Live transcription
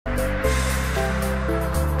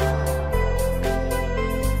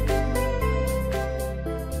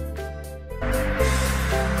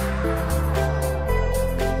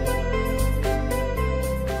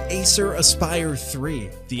Acer Aspire 3.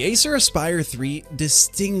 The Acer Aspire 3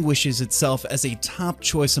 distinguishes itself as a top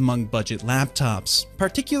choice among budget laptops,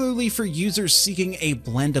 particularly for users seeking a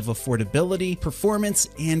blend of affordability, performance,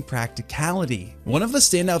 and practicality. One of the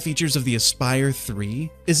standout features of the Aspire 3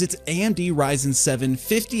 is its AMD Ryzen 7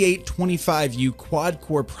 5825U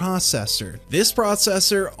quad-core processor. This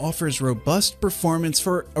processor offers robust performance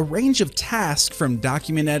for a range of tasks from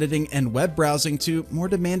document editing and web browsing to more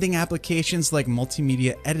demanding applications like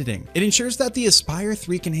multimedia editing. It ensures that the Aspire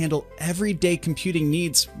 3 can handle everyday computing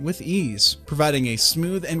needs with ease, providing a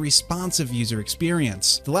smooth and responsive user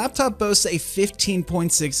experience. The laptop boasts a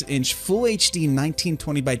 15.6-inch Full HD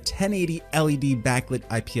 1920 by 1080 LED backlit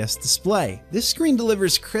IPS display. This screen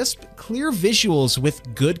delivers crisp, clear visuals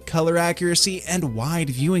with good color accuracy and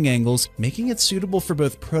wide viewing angles, making it suitable for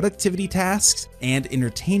both productivity tasks and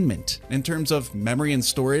entertainment. In terms of memory and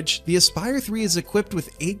storage, the Aspire 3 is equipped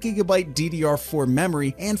with 8GB DDR4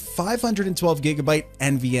 memory and 512GB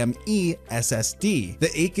NVMe SSD. The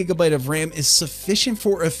 8GB of RAM is sufficient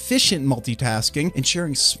for efficient multitasking,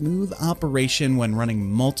 ensuring smooth operation when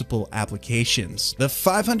running multiple applications. The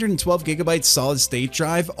 512GB solid-state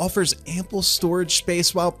drive offers ample storage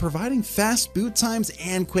space while providing fast boot times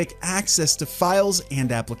and quick access to files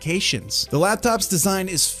and applications. The laptop's design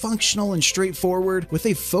is functional and straightforward, with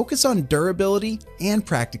a focus on durability and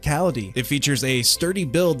practicality. It features a sturdy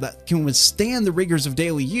build that can withstand the rigors of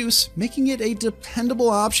daily use, making it a dependable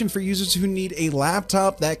option for users who need a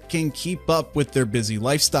laptop that can keep up with their busy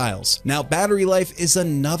lifestyles. Now, battery life is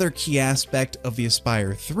another key aspect of the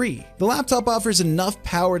Aspire 3. The laptop offers enough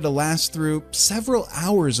power to last through several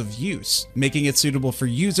hours of use, making it suitable for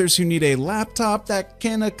users who need a laptop that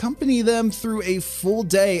can accompany them through a full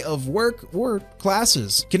day of work or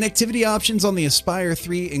classes. Connectivity options on the Aspire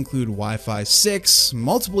 3 include Wi-Fi 6,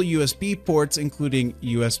 multiple USB ports including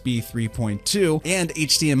USB 3.2 and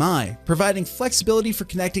HDMI, providing flexibility for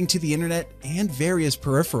connecting to the internet and various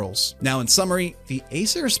peripherals. Now, in summary, the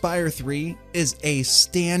Acer Aspire 3 is a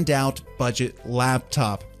standout budget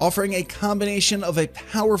laptop, offering a combination of a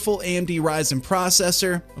powerful AMD Ryzen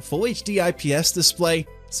processor, a Full HD IPS display,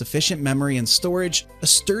 sufficient memory and storage, a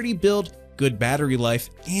sturdy build, good battery life,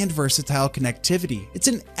 and versatile connectivity. It's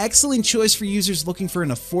an excellent choice for users looking for an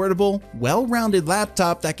affordable, well-rounded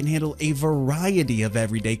laptop that can handle a variety of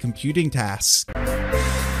everyday computing tasks.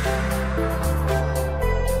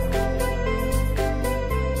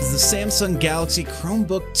 The Samsung Galaxy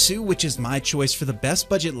Chromebook 2, which is my choice for the best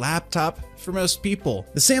budget laptop for most people.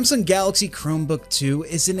 The Samsung Galaxy Chromebook 2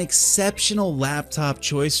 is an exceptional laptop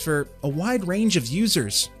choice for a wide range of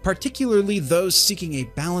users, particularly those seeking a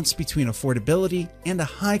balance between affordability and a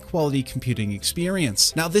high-quality computing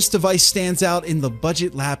experience. Now, this device stands out in the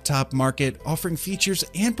budget laptop market, offering features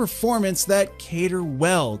and performance that cater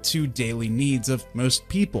well to daily needs of most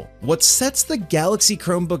people. What sets the Galaxy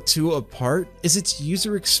Chromebook 2 apart is its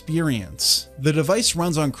user experience. The device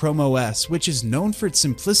runs on Chrome OS, which is known for its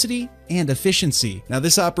simplicity and efficiency. Now,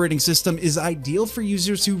 this operating system is ideal for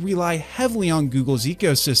users who rely heavily on Google's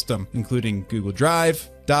ecosystem, including Google Drive,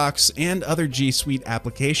 Docs, and other G Suite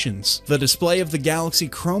applications. The display of the Galaxy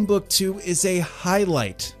Chromebook 2 is a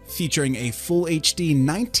highlight, featuring a Full HD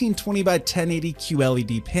 1920 by 1080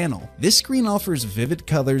 QLED panel. This screen offers vivid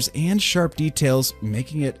colors and sharp details,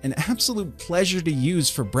 making it an absolute pleasure to use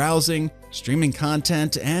for browsing, streaming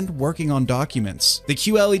content, and working on documents. The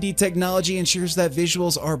QLED technology ensures that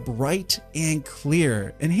visuals are bright and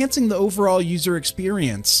clear, enhancing the overall user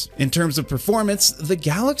experience. In terms of performance, the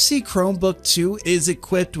Galaxy Chromebook 2 is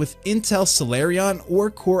equipped with Intel Celeron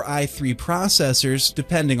or Core i3 processors,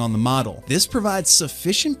 depending on the model. This provides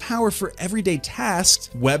sufficient power for everyday tasks,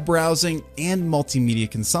 web browsing, and multimedia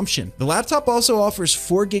consumption. The laptop also offers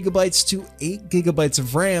 4GB to 8GB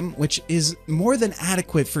of RAM, which is more than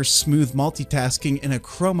adequate for smooth multitasking in a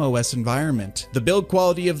Chrome OS environment. The build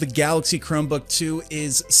quality of the Galaxy Chromebook 2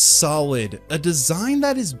 is solid, a design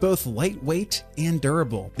that is both lightweight and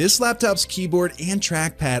durable. This laptop's keyboard and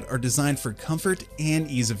trackpad are designed for comfort and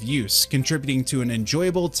ease of use, contributing to an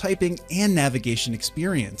enjoyable typing and navigation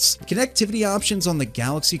experience. Connectivity options on the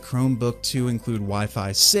Galaxy Chromebook 2 include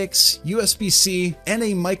Wi-Fi 6, USB-C, and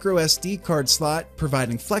a micro SD card slot,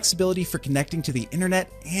 providing flexibility for connecting to the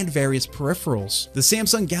internet and various peripherals. The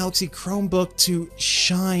Samsung Galaxy Chromebook 2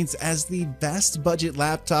 shines as the best budget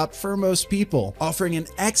laptop for most people, offering an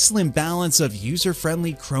excellent balance of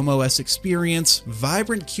user-friendly Chrome OS experience,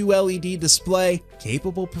 vibrant QLED display,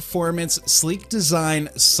 capable performance, sleek design,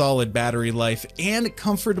 solid battery life, and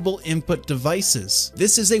comfortable input devices.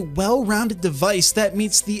 This is a well-rounded device that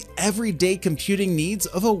meets the everyday computing needs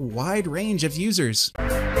of a wide range of users.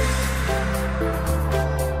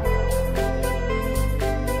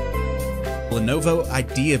 Lenovo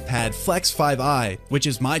IdeaPad Flex 5i, which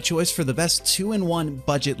is my choice for the best 2-in-1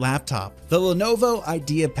 budget laptop. The Lenovo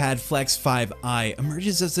IdeaPad Flex 5i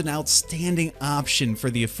emerges as an outstanding option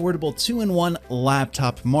for the affordable 2-in-1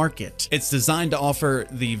 laptop market. It's designed to offer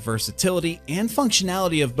the versatility and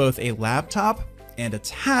functionality of both a laptop and a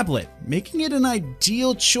tablet, making it an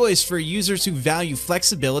ideal choice for users who value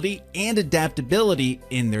flexibility and adaptability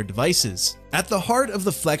in their devices. At the heart of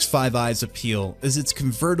the Flex 5i's appeal is its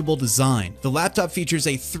convertible design. The laptop features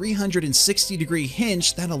a 360-degree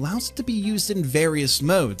hinge that allows it to be used in various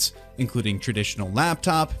modes, including traditional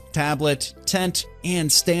laptop, tablet, tent,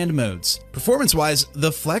 and stand modes. Performance-wise,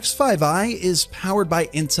 the Flex 5i is powered by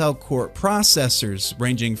Intel Core processors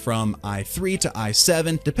ranging from i3 to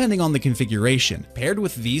i7 depending on the configuration. Paired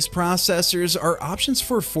with these processors are options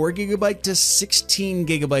for 4GB to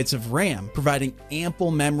 16GB of RAM, providing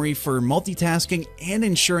ample memory for multitasking and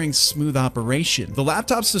ensuring smooth operation. The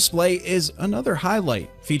laptop's display is another highlight,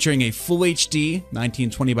 featuring a Full HD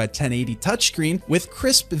 1920 by 1080 touchscreen with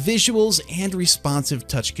crisp visuals and responsive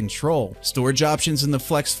touch control. Storage options in the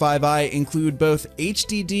Flex 5i include both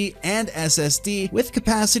HDD and SSD, with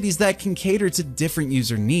capacities that can cater to different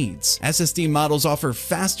user needs. SSD models offer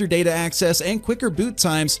faster data access and quicker boot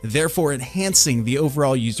times, therefore enhancing the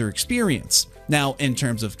overall user experience. Now, in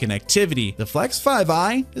terms of connectivity, the Flex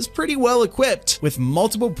 5i is pretty well equipped with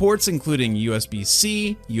multiple ports including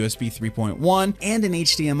USB-C, USB 3.1, and an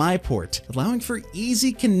HDMI port, allowing for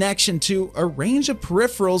easy connection to a range of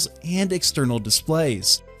peripherals and external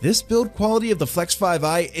displays. This build quality of the Flex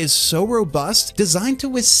 5i is so robust, designed to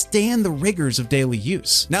withstand the rigors of daily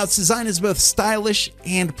use. Now, its design is both stylish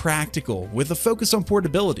and practical, with a focus on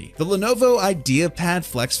portability. The Lenovo IdeaPad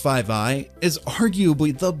Flex 5i is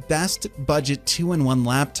arguably the best budget 2-in-1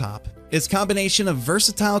 laptop. Its combination of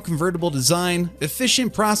versatile convertible design,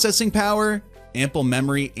 efficient processing power, ample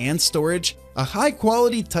memory and storage, a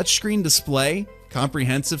high-quality touchscreen display,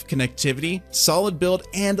 comprehensive connectivity, solid build,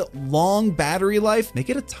 and long battery life make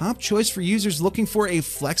it a top choice for users looking for a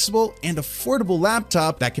flexible and affordable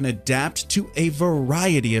laptop that can adapt to a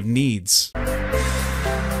variety of needs.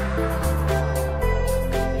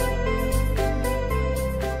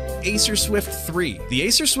 Acer Swift 3. The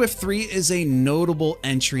Acer Swift 3 is a notable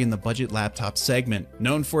entry in the budget laptop segment,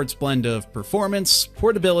 known for its blend of performance,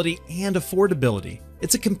 portability, and affordability.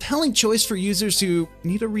 It's a compelling choice for users who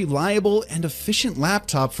need a reliable and efficient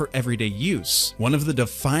laptop for everyday use. One of the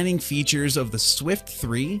defining features of the Swift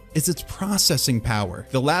 3 is its processing power.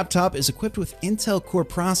 The laptop is equipped with Intel Core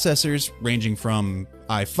processors ranging from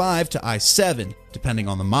i5 to i7, depending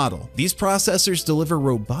on the model. These processors deliver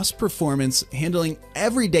robust performance, handling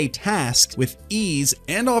everyday tasks with ease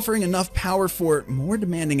and offering enough power for more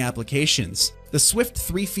demanding applications. The Swift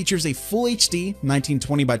 3 features a Full HD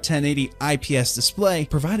 1920 by 1080 IPS display,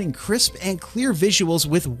 providing crisp and clear visuals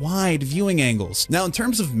with wide viewing angles. Now, in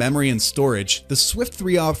terms of memory and storage, the Swift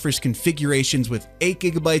 3 offers configurations with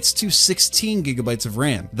 8GB to 16GB of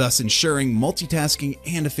RAM, thus ensuring multitasking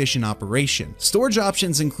and efficient operation. Storage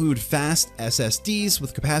options include fast SSDs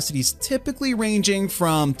with capacities typically ranging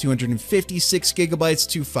from 256GB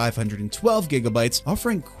to 512GB,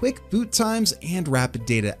 offering quick boot times and rapid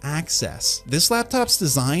data access. This laptop's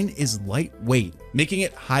design is lightweight, making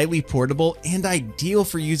it highly portable and ideal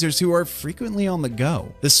for users who are frequently on the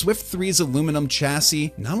go. The Swift 3's aluminum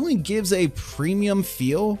chassis not only gives a premium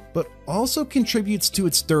feel, but also contributes to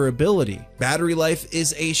its durability. Battery life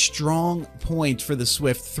is a strong point for the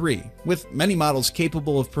Swift 3, with many models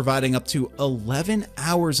capable of providing up to 11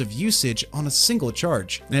 hours of usage on a single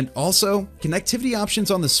charge. And also, connectivity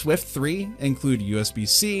options on the Swift 3 include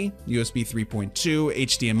USB-C, USB 3.2,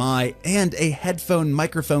 HDMI, and a headphone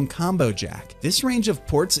microphone combo jack. This range of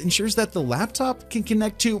ports ensures that the laptop can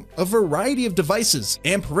connect to a variety of devices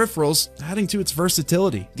and peripherals, adding to its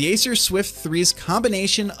versatility. The Acer Swift 3's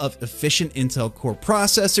combination of efficient Intel Core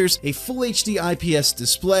processors, a Full HD IPS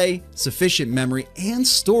display, sufficient memory and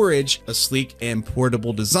storage, a sleek and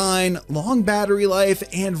portable design, long battery life,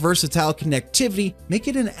 and versatile connectivity make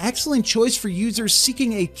it an excellent choice for users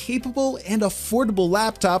seeking a capable and affordable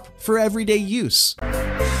laptop for everyday use.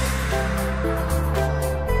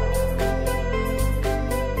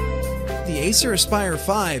 The Acer Aspire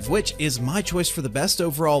 5, which is my choice for the best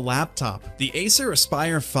overall laptop. The Acer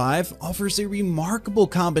Aspire 5 offers a remarkable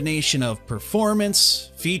combination of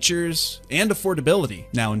performance, features, and affordability.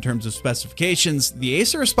 Now, in terms of specifications, the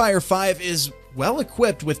Acer Aspire 5 is well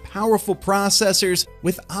equipped with powerful processors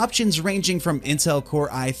with options ranging from Intel Core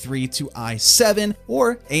i3 to i7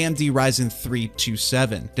 or AMD Ryzen 3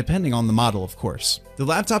 27, depending on the model, of course. The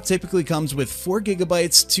laptop typically comes with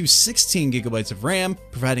 4GB to 16GB of RAM,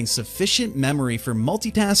 providing sufficient memory for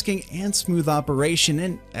multitasking and smooth operation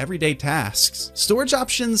in everyday tasks. Storage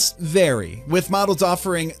options vary, with models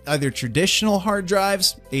offering either traditional hard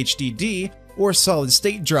drives, HDD, or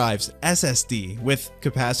solid-state drives, SSD, with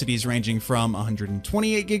capacities ranging from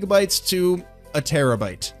 128GB to a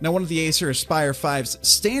terabyte. Now, one of the Acer Aspire 5's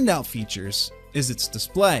standout features is its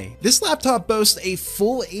display. This laptop boasts a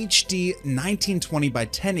full HD 1920 by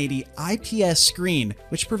 1080 IPS screen,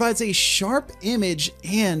 which provides a sharp image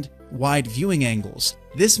and wide viewing angles.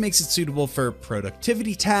 This makes it suitable for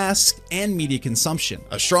productivity tasks and media consumption.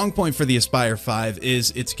 A strong point for the Aspire 5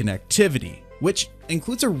 is its connectivity, which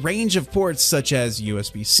includes a range of ports such as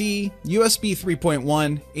USB-C, USB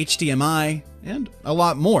 3.1, HDMI, and a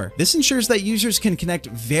lot more. This ensures that users can connect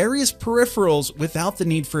various peripherals without the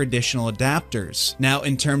need for additional adapters. Now,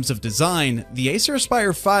 in terms of design, the Acer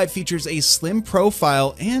Aspire 5 features a slim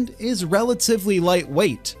profile and is relatively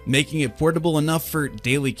lightweight, making it portable enough for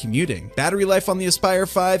daily commuting. Battery life on the Aspire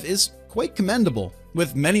 5 is quite commendable,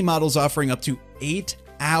 with many models offering up to 8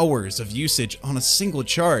 hours of usage on a single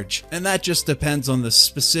charge, and that just depends on the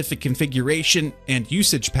specific configuration and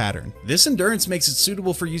usage pattern. This endurance makes it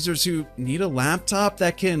suitable for users who need a laptop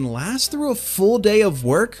that can last through a full day of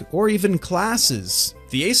work or even classes.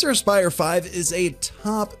 The Acer Aspire 5 is a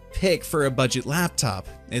top pick for a budget laptop.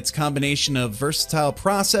 Its combination of versatile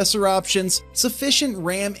processor options, sufficient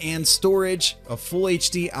RAM and storage, a full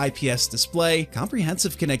HD IPS display,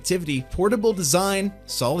 comprehensive connectivity, portable design,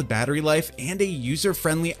 solid battery life, and a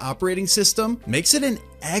user-friendly operating system makes it an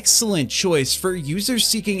excellent choice for users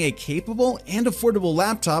seeking a capable and affordable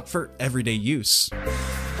laptop for everyday use.